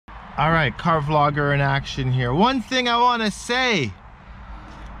All right, car vlogger in action here. One thing I want to say,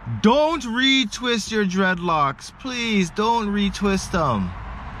 don't retwist your dreadlocks. Please don't retwist them.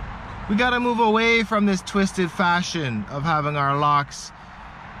 We got to move away from this twisted fashion of having our locks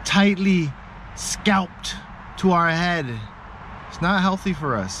tightly scalped to our head. It's not healthy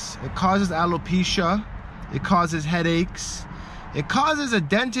for us. It causes alopecia. It causes headaches. It causes a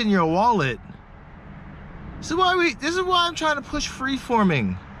dent in your wallet. This is why I'm trying to push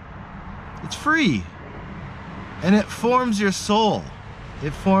freeforming. It's free. And it forms your soul.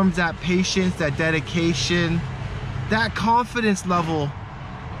 It forms that patience, that dedication, that confidence level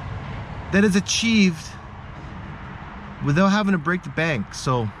that is achieved without having to break the bank.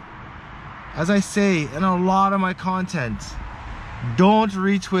 So, as I say in a lot of my content, don't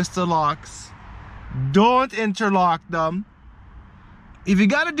retwist the locks. Don't interlock them. If you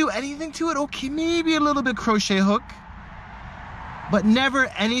gotta do anything to it, okay, maybe a little bit crochet hook, but never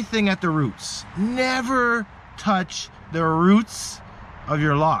anything at the roots. Never touch the roots of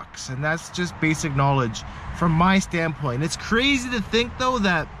your locks. And that's just basic knowledge from my standpoint. It's crazy to think though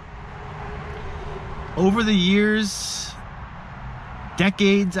that over the years,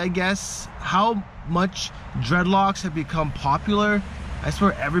 decades I guess, how much dreadlocks have become popular. I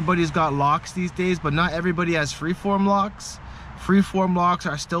swear everybody's got locks these days, but not everybody has freeform locks. Freeform locks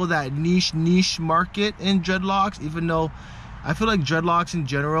are still that niche market in dreadlocks, even though I feel like dreadlocks in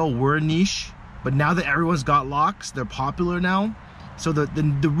general were niche, but now that everyone's got locks, they're popular now. So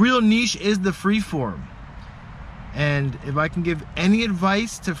the real niche is the freeform. And if I can give any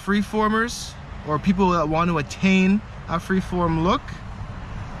advice to freeformers or people that want to attain a freeform look,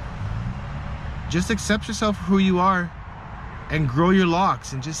 just accept yourself for who you are and grow your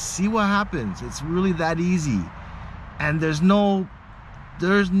locks and just see what happens. It's really that easy. And there's no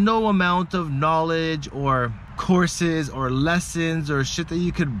amount of knowledge or courses or lessons or shit that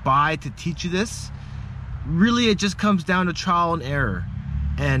you could buy to teach you this. Really, it just comes down to trial and error.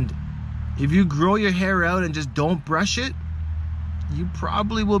 And if you grow your hair out and just don't brush it, you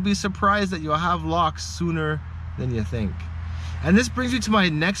probably will be surprised that you'll have locks sooner than you think. And this brings me to my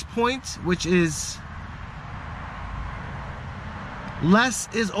next point, which is less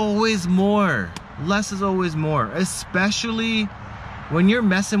is always more. Less is always more, especially when you're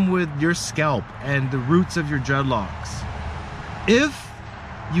messing with your scalp and the roots of your dreadlocks. If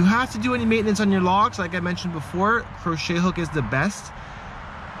you have to do any maintenance on your locks, like I mentioned before, crochet hook is the best,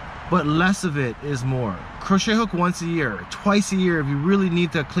 but less of it is more. Crochet hook once a year, twice a year if you really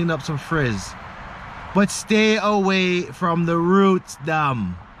need to clean up some frizz. But stay away from the roots,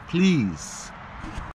 please.